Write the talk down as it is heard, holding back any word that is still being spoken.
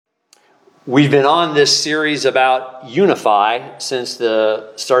We've been on this series about UNIFY since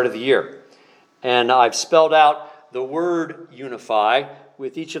the start of the year. And I've spelled out the word unify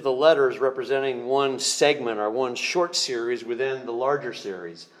with each of the letters representing one segment or one short series within the larger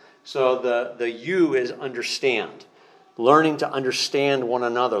series. So the U is understand. Learning to understand one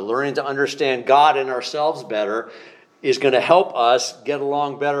another, learning to understand God and ourselves better is going to help us get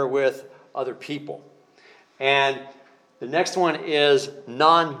along better with other people. And the next one is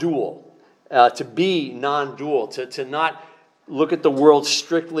non-dual. To be non-dual, to not look at the world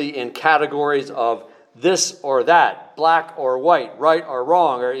strictly in categories of this or that, black or white, right or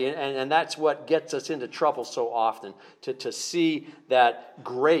wrong, and that's what gets us into trouble so often, to see that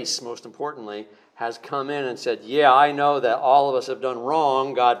grace, most importantly, has come in and said, yeah, I know that all of us have done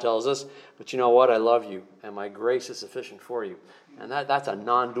wrong, God tells us, but you know what, I love you, and my grace is sufficient for you. And that's a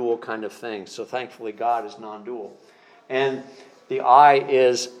non-dual kind of thing, so thankfully God is non-dual. And the I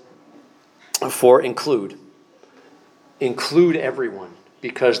is for include. Include everyone,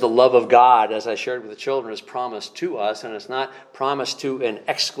 because the love of God, as I shared with the children, is promised to us, and it's not promised to an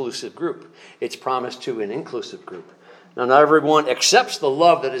exclusive group. It's promised to an inclusive group. Now, not everyone accepts the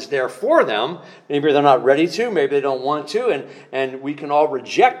love that is there for them. Maybe they're not ready to, maybe they don't want to, and we can all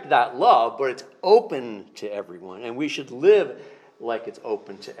reject that love, but it's open to everyone, and we should live like it's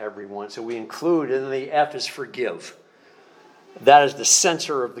open to everyone. So we include, and then the F is forgive. That is the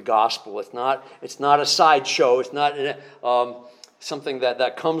center of the gospel. It's not a sideshow. It's not something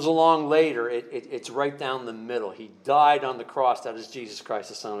that comes along later. It's right down the middle. He died on the cross. That is Jesus Christ,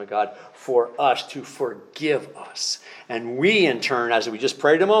 the Son of God, for us, to forgive us. And we, in turn, as we just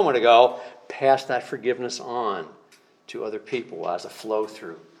prayed a moment ago, pass that forgiveness on to other people as a flow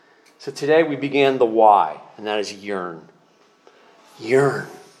through. So today we began the why, and that is yearn. Yearn.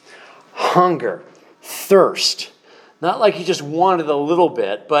 Hunger. Thirst. Not like you just wanted a little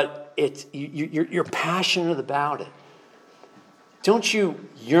bit, but you're passionate about it. Don't you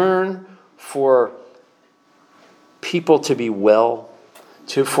yearn for people to be well,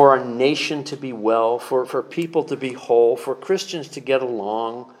 for our nation to be well, for people to be whole, for Christians to get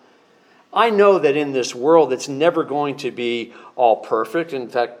along? I know that in this world it's never going to be all perfect. In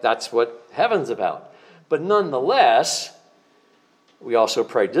fact, that's what heaven's about. But nonetheless, we also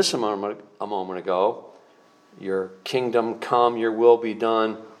prayed this a moment ago, your kingdom come, your will be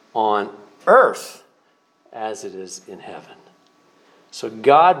done on earth as it is in heaven. So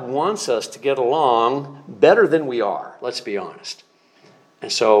God wants us to get along better than we are, let's be honest.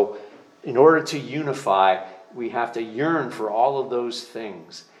 And so in order to unify, we have to yearn for all of those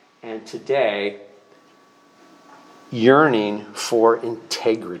things. And today, yearning for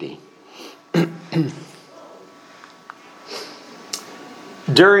integrity.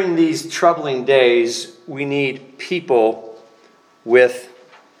 During these troubling days, we need people with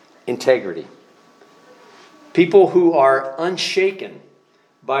integrity. People who are unshaken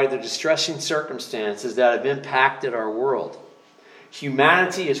by the distressing circumstances that have impacted our world.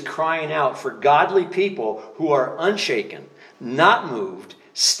 Humanity is crying out for godly people who are unshaken, not moved,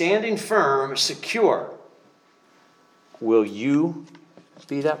 standing firm, secure. Will you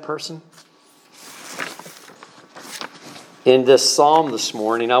be that person? In this psalm this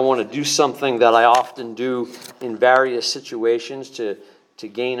morning, I want to do something that I often do in various situations to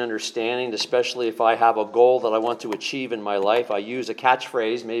gain understanding, especially if I have a goal that I want to achieve in my life. I use a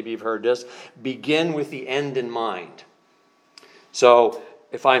catchphrase, maybe you've heard this, begin with the end in mind. So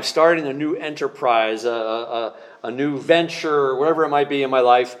if I'm starting a new enterprise, a new venture, or whatever it might be in my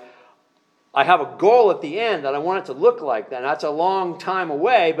life, I have a goal at the end that I want it to look like that. That's a long time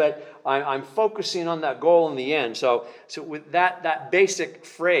away, but I'm focusing on that goal in the end. So with that basic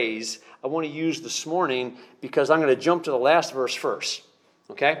phrase, I want to use this morning because I'm going to jump to the last verse first.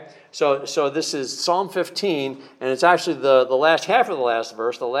 Okay? So this is Psalm 15, and it's actually the last half of the last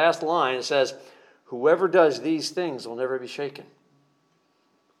verse, the last line. It says, whoever does these things will never be shaken.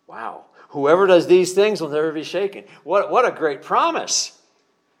 Wow. Whoever does these things will never be shaken. What a great promise.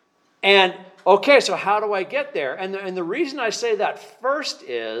 And, okay, so how do I get there? And the reason I say that first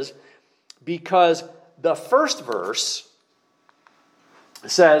is because the first verse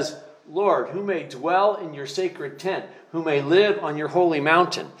says, Lord, who may dwell in your sacred tent, who may live on your holy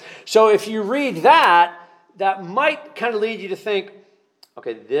mountain. So if you read that, that might kind of lead you to think,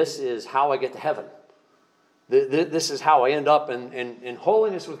 okay, this is how I get to heaven. This is how I end up in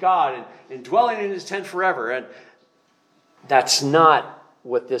holiness with God and dwelling in his tent forever. And that's not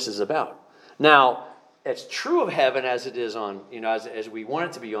what this is about. Now, it's true of heaven as it is on, as we want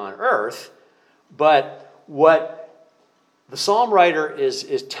it to be on earth, but what the psalm writer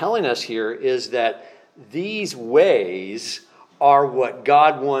is telling us here is that these ways are what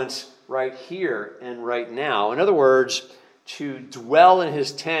God wants right here and right now. In other words, to dwell in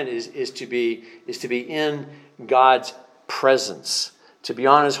his tent is to be in God's presence. To be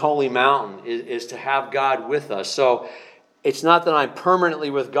on his holy mountain is to have God with us. So it's not that I'm permanently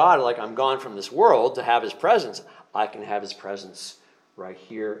with God, like I'm gone from this world to have his presence. I can have his presence right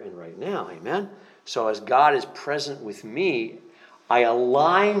here and right now. Amen? So as God is present with me, I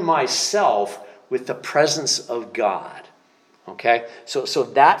align myself with the presence of God. Okay? So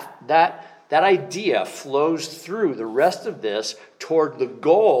that idea flows through the rest of this toward the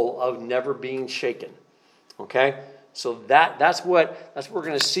goal of never being shaken. Okay? So that's what we're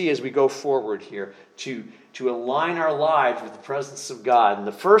going to see as we go forward here, to align our lives with the presence of God. And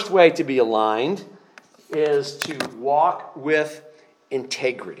the first way to be aligned is to walk with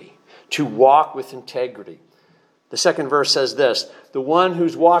integrity. To walk with integrity. The second verse says this: the one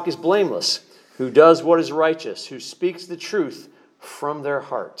whose walk is blameless, who does what is righteous, who speaks the truth from their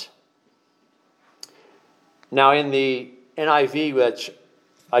heart. Now in the NIV, which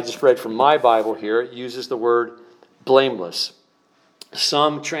I just read from my Bible here, it uses the word blameless.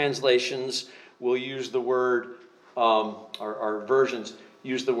 Some translations will use the word, our versions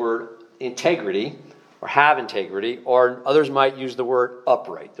use the word integrity, or have integrity, or others might use the word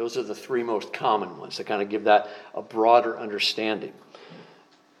upright. Those are the three most common ones to kind of give that a broader understanding.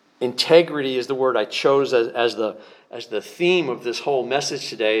 Integrity is the word I chose as the theme of this whole message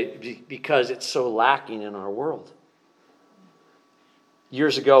today, because it's so lacking in our world.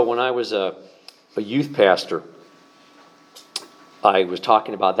 Years ago, when I was a youth pastor, I was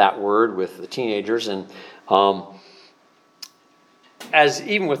talking about that word with the teenagers, and as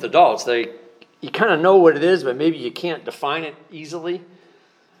even with adults, you kind of know what it is, but maybe you can't define it easily.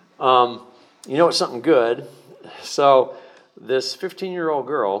 You know it's something good. So this 15-year-old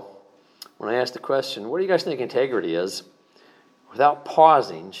girl, when I asked the question, what do you guys think integrity is? Without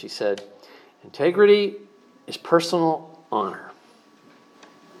pausing, she said, integrity is personal honor.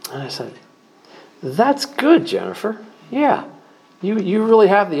 And I said, that's good, Jennifer. Yeah, you really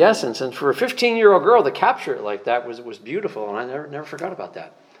have the essence. And for a 15-year-old girl to capture it like that was beautiful, and I never forgot about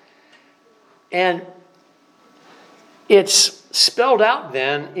that. And it's spelled out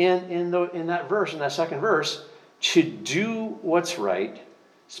then in that verse, in that second verse, to do what's right,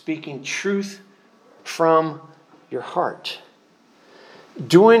 speaking truth from your heart.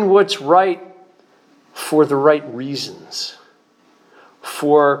 Doing what's right for the right reasons,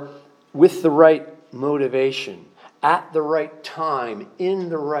 with the right motivation, at the right time, in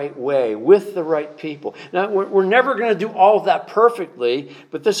the right way, with the right people. Now, we're never going to do all of that perfectly,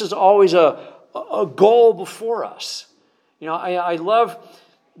 but this is always a goal before us. You know, I love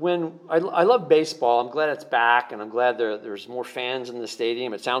baseball. I'm glad it's back, and I'm glad there's more fans in the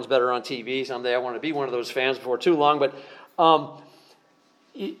stadium. It sounds better on TV. Someday I want to be one of those fans before too long. But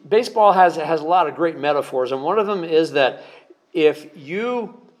baseball has a lot of great metaphors, and one of them is that if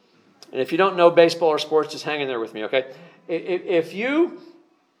you don't know baseball or sports, just hang in there with me, okay? If you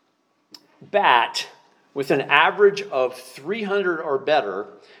bat with an average of 300 or better,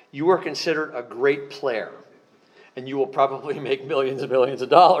 you are considered a great player. And you will probably make millions and millions of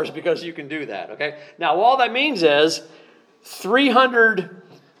dollars because you can do that, okay? Now, all that means is 300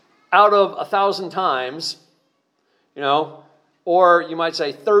 out of 1,000 times, you know, or you might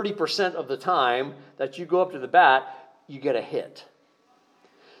say 30% of the time that you go up to the bat, you get a hit.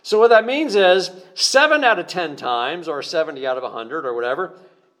 So what that means is 7 out of 10 times, or 70 out of 100 or whatever,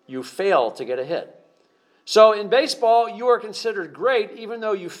 you fail to get a hit. So in baseball, you are considered great even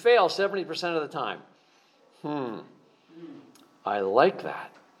though you fail 70% of the time. I like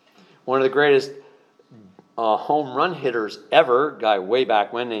that. One of the greatest home run hitters ever, guy way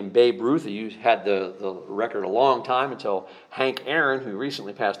back when named Babe Ruth, who had the record a long time until Hank Aaron, who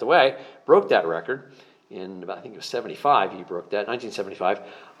recently passed away, broke that record. In about, I think it was 75, he broke that, 1975.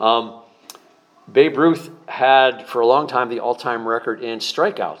 Babe Ruth had, for a long time, the all-time record in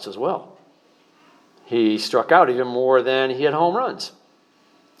strikeouts as well. He struck out even more than he had home runs.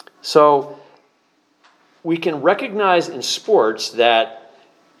 So we can recognize in sports that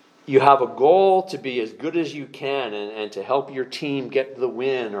you have a goal to be as good as you can and to help your team get the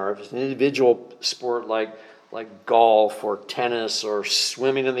win, or if it's an individual sport like golf or tennis or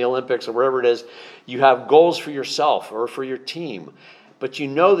swimming in the Olympics or wherever it is, you have goals for yourself or for your team. But you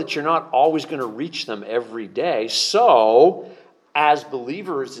know that you're not always going to reach them every day. So, as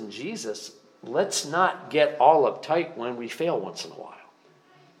believers in Jesus, let's not get all uptight when we fail once in a while.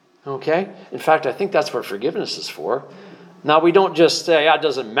 Okay? In fact, I think that's what forgiveness is for. Now, we don't just say, it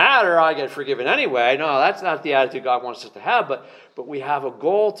doesn't matter, I get forgiven anyway. No, that's not the attitude God wants us to have. But we have a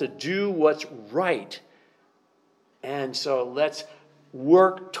goal to do what's right. And so let's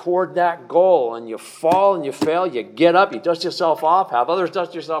work toward that goal, and you fall and you fail, you get up, you dust yourself off, have others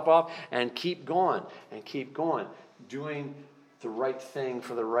dust yourself off, and keep going, doing the right thing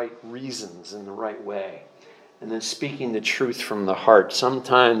for the right reasons in the right way. And then speaking the truth from the heart.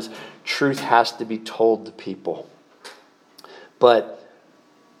 Sometimes truth has to be told to people. But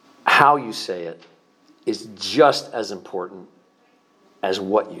how you say it is just as important as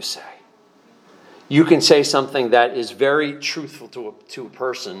what you say. You can say something that is very truthful to a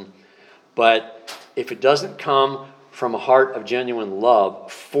person, but if it doesn't come from a heart of genuine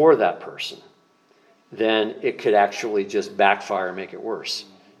love for that person, then it could actually just backfire and make it worse.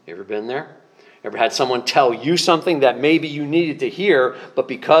 You ever been there? Ever had someone tell you something that maybe you needed to hear, but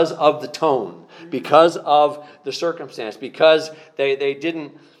because of the tone, because of the circumstance, because they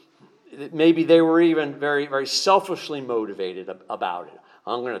didn't, maybe they were even very, very selfishly motivated about it.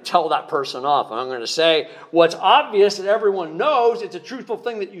 I'm going to tell that person off. I'm going to say what's obvious that everyone knows. It's a truthful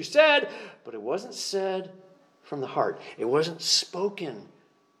thing that you said, but it wasn't said from the heart. It wasn't spoken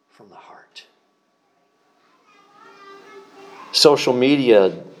from the heart. Social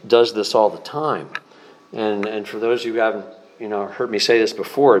media does this all the time. And for those who haven't heard me say this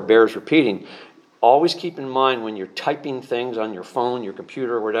before, it bears repeating. Always keep in mind when you're typing things on your phone, your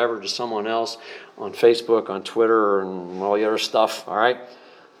computer, or whatever, to someone else, on Facebook, on Twitter, and all the other stuff, all right,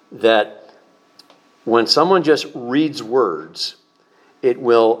 that when someone just reads words, it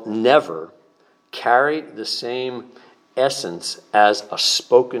will never carry the same essence as a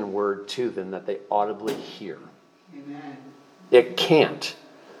spoken word to them that they audibly hear. Amen. It can't.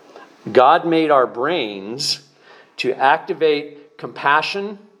 God made our brains to activate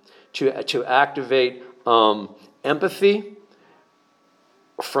compassion, to activate empathy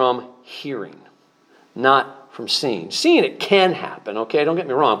from hearing, not from seeing. Seeing it can happen, okay? Don't get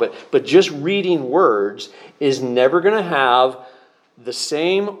me wrong, but just reading words is never going to have the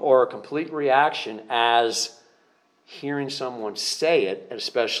same or a complete reaction as hearing someone say it,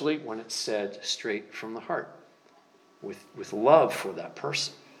 especially when it's said straight from the heart, with love for that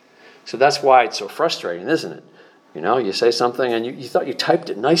person. So that's why it's so frustrating, isn't it? You say something and you thought you typed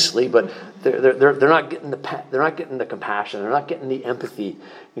it nicely, but they're not getting the compassion, they're not getting the empathy,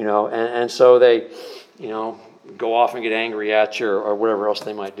 and so they, go off and get angry at you or whatever else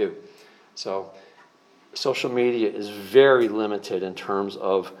they might do. So social media is very limited in terms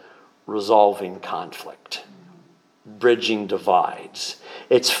of resolving conflict, bridging divides.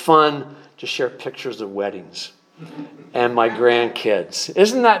 It's fun to share pictures of weddings and my grandkids.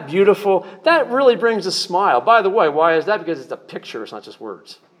 Isn't that beautiful? That really brings a smile. By the way, why is that? Because it's a picture, it's not just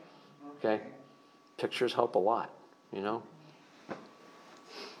words. Okay? Pictures help a lot,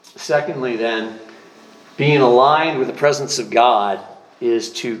 Secondly, then, being aligned with the presence of God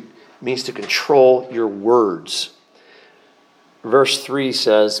means to control your words. Verse 3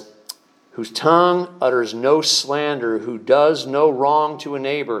 says, whose tongue utters no slander, who does no wrong to a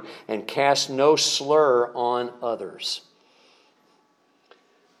neighbor, and casts no slur on others.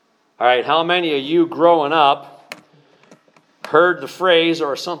 All right, how many of you growing up heard the phrase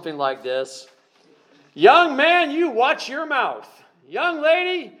or something like this? Young man, you watch your mouth. Young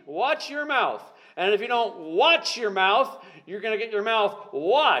lady, watch your mouth. And if you don't watch your mouth, you're going to get your mouth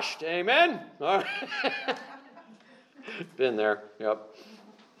washed. Amen? All right. Been there, yep.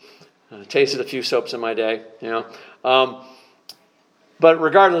 Tasted a few soaps in my day, But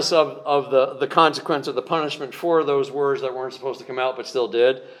regardless of the consequence of the punishment for those words that weren't supposed to come out but still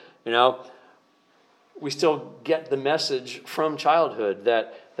did, we still get the message from childhood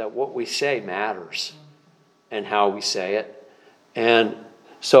that what we say matters and how we say it. And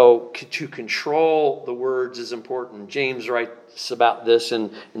so to control the words is important. James writes about this in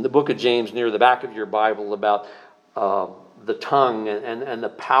the book of James near the back of your Bible about the tongue and the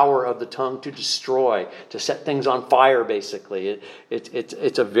power of the tongue to destroy, to set things on fire, basically.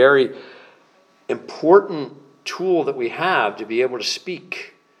 It's a very important tool that we have to be able to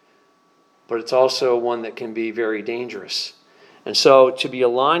speak, but it's also one that can be very dangerous. And so to be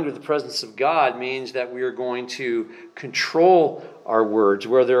aligned with the presence of God means that we are going to control our words,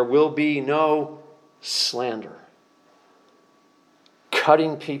 where there will be no slander,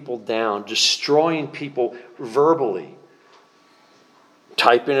 cutting people down, destroying people verbally,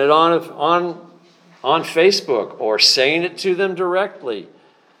 typing it on Facebook or saying it to them directly.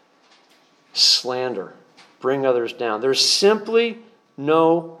 Slander, bring others down. There's simply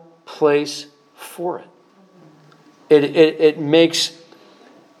no place for it. It makes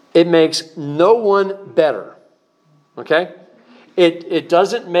no one better. Okay? It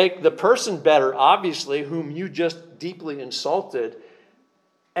doesn't make the person better, obviously, whom you just deeply insulted,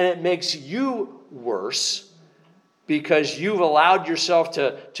 and it makes you worse because you've allowed yourself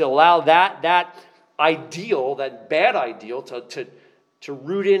to allow that ideal, that bad ideal, to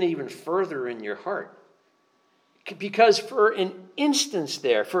root in even further in your heart. Because for an instance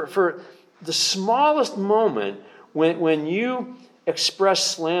there, for the smallest moment, when you express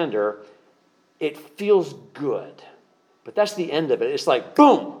slander, it feels good. But that's the end of it. It's like,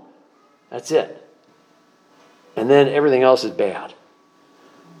 boom, that's it. And then everything else is bad.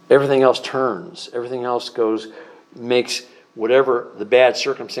 Everything else turns. Everything else makes whatever the bad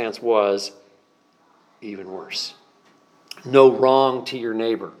circumstance was even worse. No wrong to your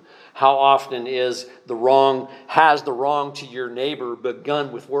neighbor. How often has the wrong to your neighbor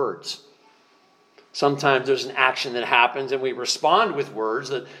begun with words? Sometimes there's an action that happens and we respond with words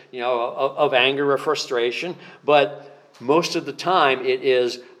that, of anger or frustration, but most of the time it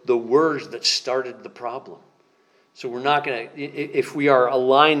is the words that started the problem. So we're not going to, if we are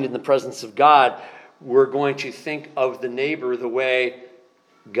aligned in the presence of God, we're going to think of the neighbor the way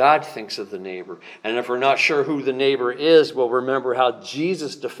God thinks of the neighbor. And if we're not sure who the neighbor is, well, remember how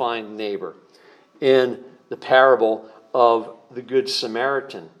Jesus defined neighbor in the parable of the Good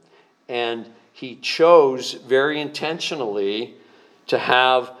Samaritan. And he chose very intentionally to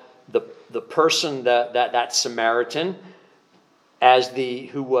have the person, that Samaritan, as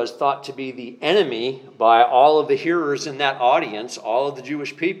who was thought to be the enemy by all of the hearers in that audience, all of the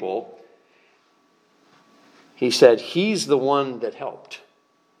Jewish people. He said he's the one that helped.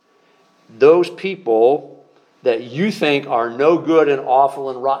 Those people that you think are no good and awful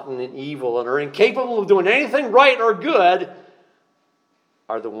and rotten and evil and are incapable of doing anything right or good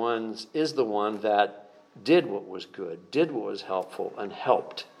is the one that did what was good, did what was helpful, and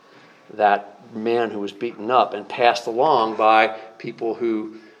helped that man who was beaten up and passed along by people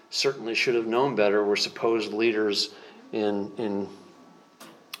who certainly should have known better, were supposed leaders in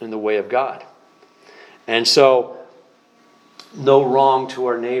the way of God. And so, no wrong to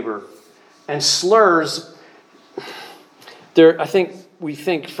our neighbor. And slurs, I think we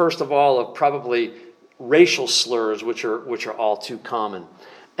think first of all of probably racial slurs, which are all too common.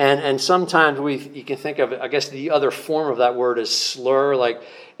 And sometimes you can think of, I guess the other form of that word is slur. Like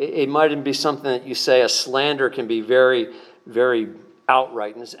it might even be something that you say. A slander can be very, very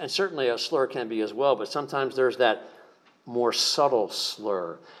outright, and certainly a slur can be as well. But sometimes there's that more subtle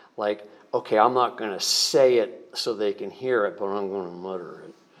slur, like, okay, I'm not going to say it so they can hear it, but I'm going to mutter it.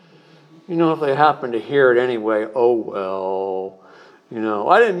 If they happen to hear it anyway, oh well.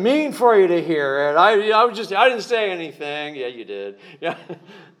 I didn't mean for you to hear it. I didn't say anything. Yeah, you did. Yeah,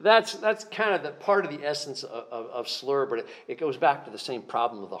 that's kind of the part of the essence of slur, but it goes back to the same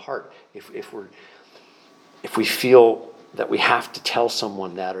problem of the heart. If we feel that we have to tell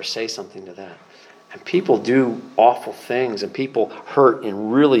someone that or say something to that, and people do awful things, and people hurt in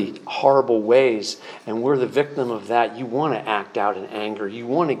really horrible ways, and we're the victim of that, you want to act out in anger. You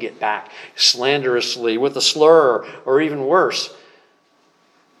want to get back slanderously with a slur or even worse.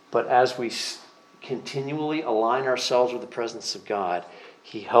 But as we continually align ourselves with the presence of God,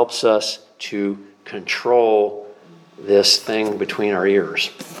 He helps us to control this thing between our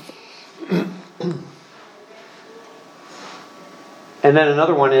ears. And then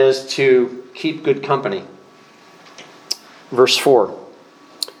another one is to keep good company. Verse 4.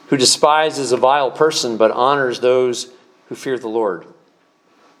 Who despises a vile person but honors those who fear the Lord.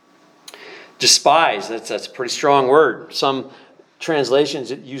 Despise, that's a pretty strong word. Some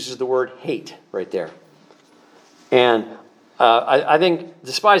translations, it uses the word hate right there. And I think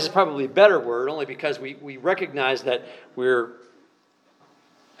despise is probably a better word, only because we recognize that we're,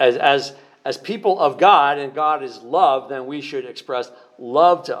 as people of God, and God is love, then we should express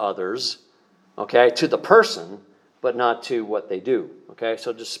love to others, okay, to the person, but not to what they do, okay?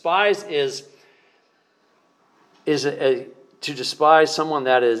 So despise to despise someone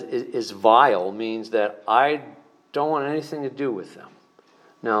that is vile means that I don't want anything to do with them.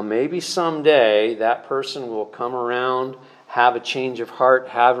 Now, maybe someday that person will come around, have a change of heart,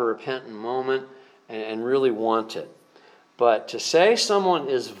 have a repentant moment, and really want it. But to say someone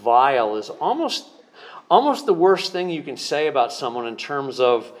is vile is almost the worst thing you can say about someone in terms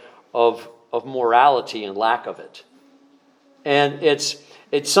of morality and lack of it. And it's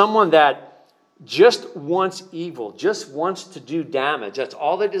someone that just wants evil, just wants to do damage. That's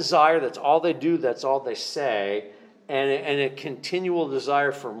all they desire, that's all they do, that's all they say, and a continual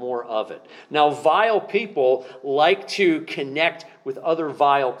desire for more of it. Now, vile people like to connect with other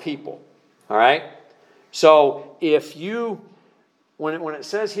vile people, all right? So if when it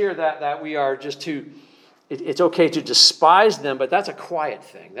says here that we are just it's okay to despise them, but that's a quiet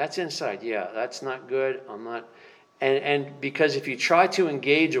thing. That's inside. Yeah, that's not good. I'm not. And because if you try to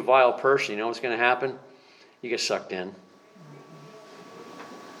engage a vile person, you know what's going to happen? you get sucked in.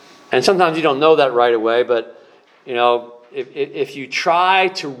 And sometimes you don't know that right away, but, if you try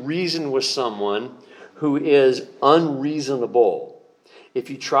to reason with someone who is unreasonable, if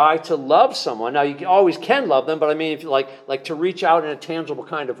you try to love someone, now you always can love them, but I mean, if you like to reach out in a tangible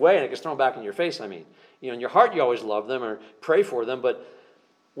kind of way, and it gets thrown back in your face, in your heart you always love them or pray for them, but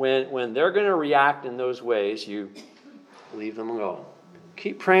when they're going to react in those ways, you leave them go.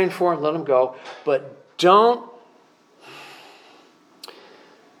 Keep praying for them, let them go, but don't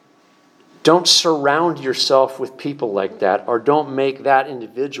surround yourself with people like that, or don't make that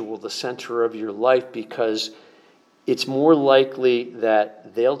individual the center of your life, because it's more likely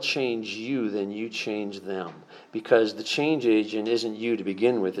that they'll change you than you change them, because the change agent isn't you to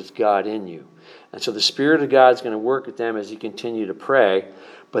begin with, it's God in you. And so the Spirit of God is going to work with them as you continue to pray.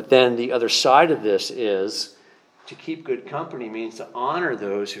 But then the other side of this is to keep good company means to honor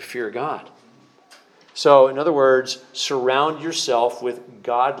those who fear God. So, in other words, surround yourself with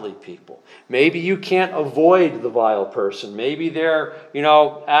godly people. Maybe you can't avoid the vile person. Maybe they're,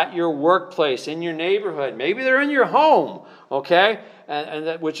 at your workplace, in your neighborhood. Maybe they're in your home, okay? And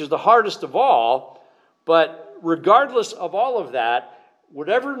that, which is the hardest of all. But regardless of all of that,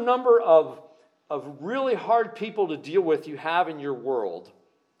 whatever number of really hard people to deal with you have in your world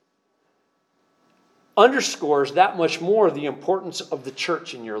underscores that much more the importance of the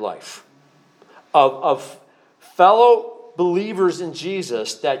church in your life. Of fellow believers in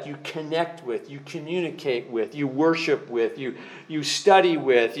Jesus that you connect with, you communicate with, you worship with, you study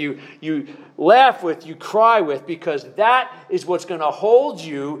with, you laugh with, you cry with, because that is what's going to hold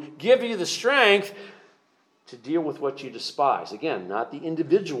you, give you the strength to deal with what you despise. Again, not the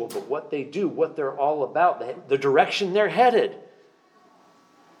individual, but what they do, what they're all about, the direction they're headed.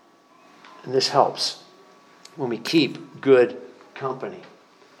 And this helps when we keep good company.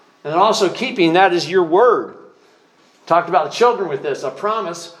 And then also keeping that is your word. Talked about the children with this. A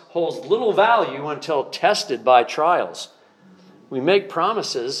promise holds little value until tested by trials. We make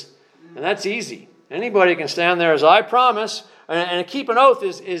promises, and that's easy. Anybody can stand there as I promise. And keep an oath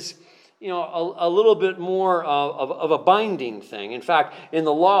is a little bit more of a binding thing. In fact, in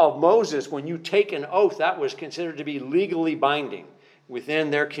the law of Moses, when you take an oath, that was considered to be legally binding within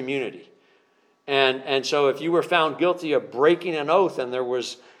their community. And so if you were found guilty of breaking an oath, and there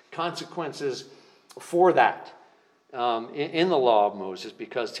was consequences for that in the law of Moses,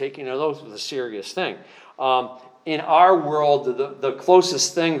 because taking an oath was a serious thing. In our world, the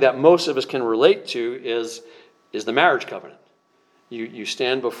closest thing that most of us can relate to is the marriage covenant. You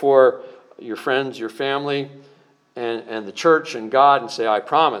stand before your friends, your family, and the church and God and say, I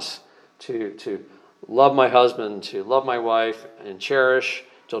promise to love my husband, to love my wife, and cherish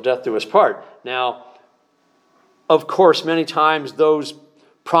till death do us part. Now, of course, many times those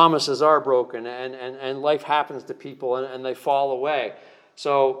promises are broken, and life happens to people, and they fall away.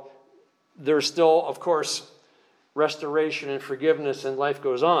 So there's still, of course, restoration and forgiveness, and life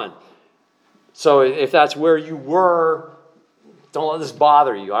goes on. So if that's where you were, don't let this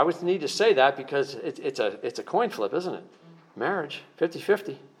bother you. I always need to say that because it's a coin flip, isn't it? Marriage,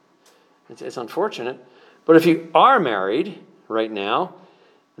 50-50. It's unfortunate. But if you are married right now,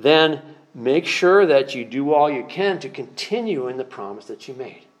 then make sure that you do all you can to continue in the promise that you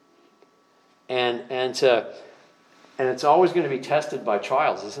made. And it's always going to be tested by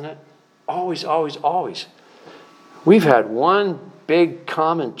trials, isn't it? Always, always, always. We've had one big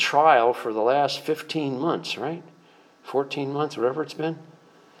common trial for the last 15 months, right? 14 months, whatever it's been.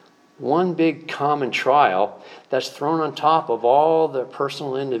 One big common trial that's thrown on top of all the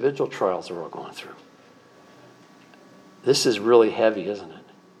personal individual trials that we're all going through. This is really heavy, isn't it?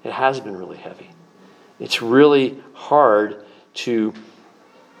 It has been really heavy. It's really hard to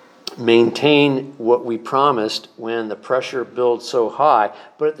maintain what we promised when the pressure builds so high.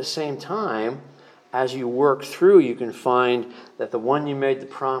 But at the same time, as you work through, you can find that the one you made the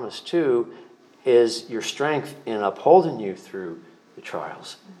promise to is your strength in upholding you through the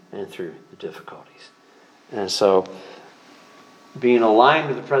trials and through the difficulties. And so, being aligned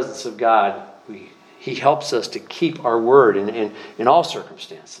with the presence of God, He helps us to keep our word in all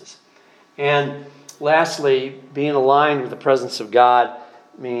circumstances. And lastly, being aligned with the presence of God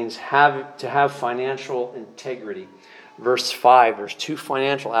means to have financial integrity. Verse 5, there's two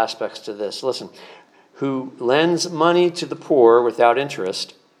financial aspects to this. Listen, who lends money to the poor without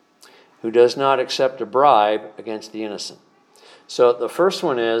interest, who does not accept a bribe against the innocent. So the first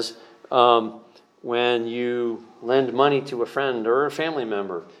one is when you lend money to a friend or a family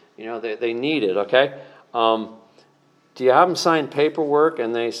member, they need it, okay? do you have them sign paperwork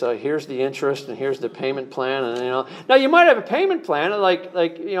and they say, here's the interest and here's the payment plan? And, now you might have a payment plan and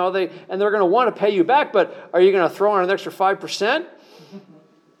they're going to want to pay you back, but are you going to throw in an extra 5%?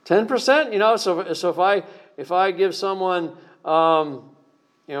 10%? So if I give someone, $20,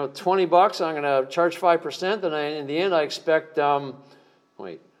 I'm going to charge 5%, then in the end I expect,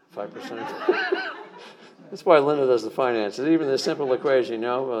 5%. That's why Linda does the finances. Even the simple equation,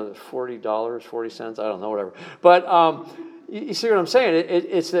 $40, 40 cents, I don't know, whatever. But you see what I'm saying?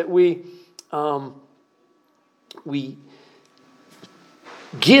 It's that we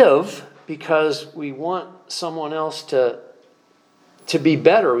give because we want someone else to be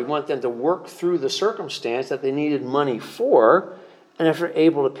better. We want them to work through the circumstance that they needed money for. And if they're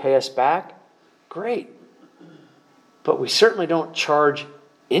able to pay us back, great. But we certainly don't charge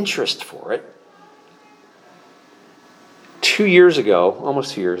interest for it.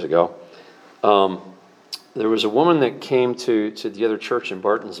 Almost 2 years ago, there was a woman that came to the other church in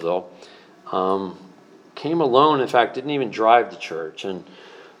Bartonsville, came alone, in fact, didn't even drive to church. And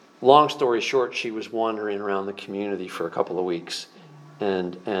long story short, she was wandering around the community for a couple of weeks.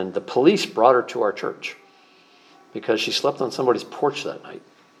 And the police brought her to our church because she slept on somebody's porch that night.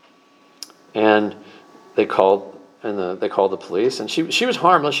 And they called the police, and she was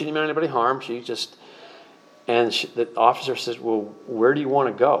harmless. She didn't mean anybody harm. The officer says, well, where do you want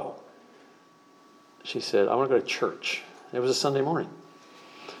to go? She said, I want to go to church. It was a Sunday morning.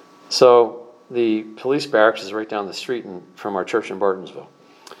 So the police barracks is right down the street from our church in Bartonsville.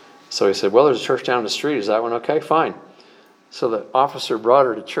 So he said, well, there's a church down the street. Is that one okay? Fine. So the officer brought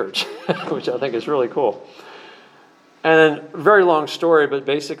her to church, which I think is really cool. And then, very long story, but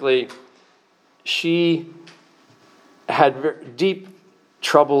basically, she had very deep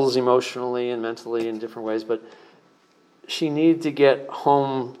troubles emotionally and mentally in different ways, but she needed to get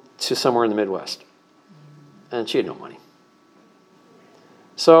home to somewhere in the Midwest. And she had no money.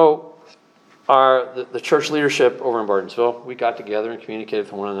 So the church leadership over in Bartonsville, we got together and communicated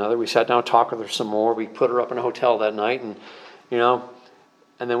with one another. We sat down and talked with her some more. We put her up in a hotel that night, and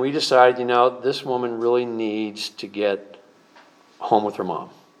and then we decided, this woman really needs to get home with her mom.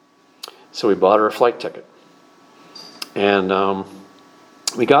 So we bought her a flight ticket. And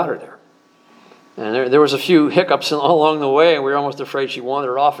we got her there. And there was a few hiccups along the way, and we were almost afraid she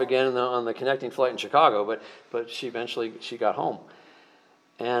wandered off again on the connecting flight in Chicago, but she eventually got home.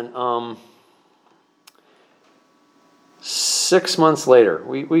 And 6 months later,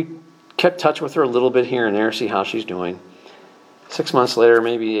 we kept touch with her a little bit here and there, see how she's doing. 6 months later,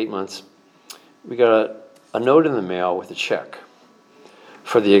 maybe 8 months, we got a note in the mail with a check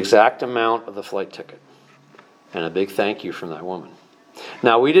for the exact amount of the flight ticket. And a big thank you from that woman.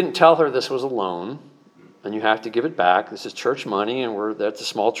 Now, we didn't tell her this was a loan, and you have to give it back. This is church money, and that's a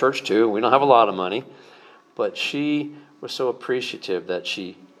small church too. We don't have a lot of money. But she was so appreciative that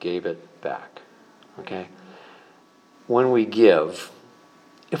she gave it back. Okay? When we give,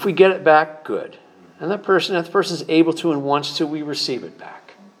 if we get it back, good. And if the person's able to and wants to, we receive it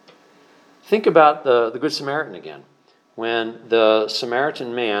back. Think about the Good Samaritan again. When the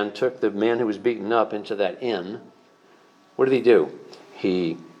Samaritan man took the man who was beaten up into that inn, what did he do?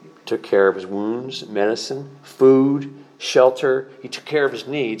 He took care of his wounds, medicine, food, shelter. He took care of his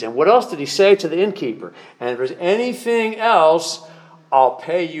needs. And what else did he say to the innkeeper? And if there's anything else, I'll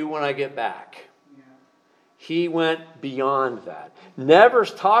pay you when I get back. Yeah. He went beyond that. Never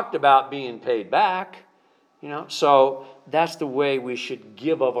talked about being paid back. So that's the way we should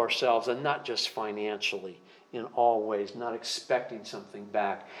give of ourselves, and not just financially. In all ways, not expecting something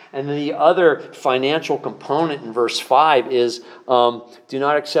back. And then the other financial component in verse 5 is, do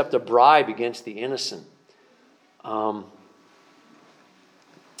not accept a bribe against the innocent.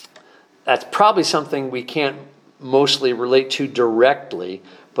 That's probably something we can't mostly relate to directly,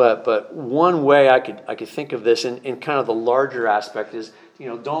 but one way I could think of this in kind of the larger aspect is,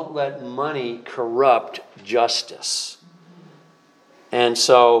 don't let money corrupt justice. And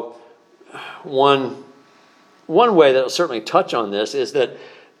so one way that will certainly touch on this is that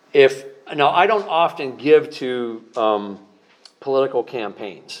I don't often give to political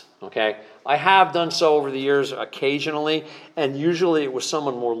campaigns, okay? I have done so over the years occasionally, and usually it was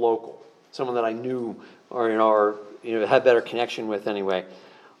someone more local, someone that I knew or had better connection with anyway.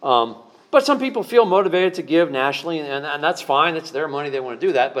 But some people feel motivated to give nationally, and that's fine. It's their money. They want to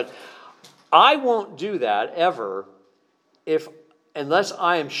do that. But I won't do that ever unless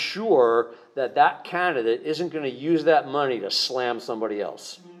I am sure that candidate isn't going to use that money to slam somebody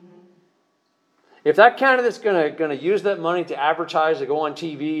else. If that candidate's going to use that money to advertise, to go on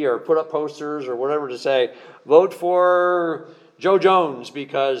TV or put up posters or whatever to say, vote for Joe Jones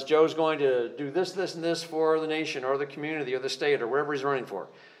because Joe's going to do this, this, and this for the nation or the community or the state or wherever he's running for.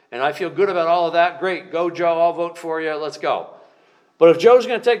 And I feel good about all of that. Great. Go, Joe. I'll vote for you. Let's go. But if Joe's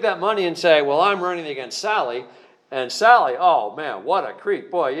going to take that money and say, well, I'm running against Sally, and Sally, oh, man, what a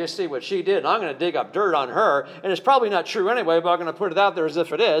creep. Boy, you see what she did, and I'm going to dig up dirt on her. And it's probably not true anyway, but I'm going to put it out there as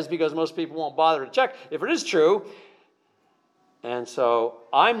if it is because most people won't bother to check if it is true. And so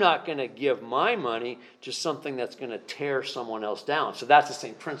I'm not going to give my money to something that's going to tear someone else down. So that's the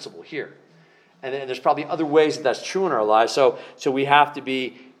same principle here. And then there's probably other ways that that's true in our lives. So we have to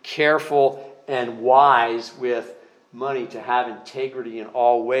be careful and wise with money, to have integrity in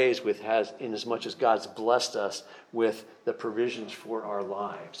all ways, in as much as God's blessed us with the provisions for our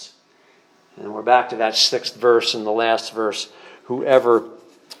lives. And we're back to that 6th verse and the last verse.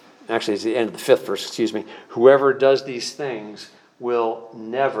 Actually, it's the end of the 5th verse, whoever does these things will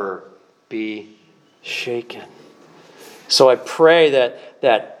never be shaken. So I pray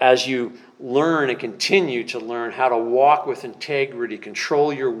that as you learn and continue to learn how to walk with integrity,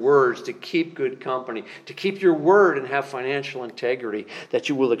 control your words, to keep good company, to keep your word and have financial integrity, that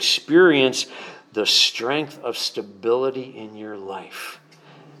you will experience the strength of stability in your life.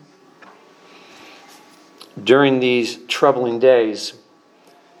 During these troubling days,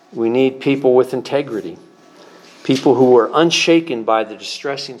 we need people with integrity, people who are unshaken by the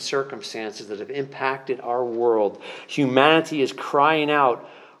distressing circumstances that have impacted our world. Humanity is crying out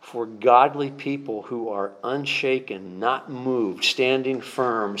for godly people who are unshaken, not moved, standing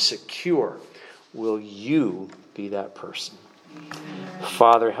firm, secure. Will you be that person?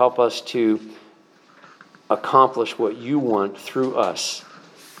 Father, help us to accomplish what you want through us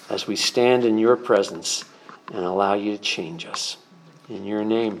as we stand in your presence and allow you to change us. In your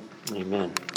name, amen.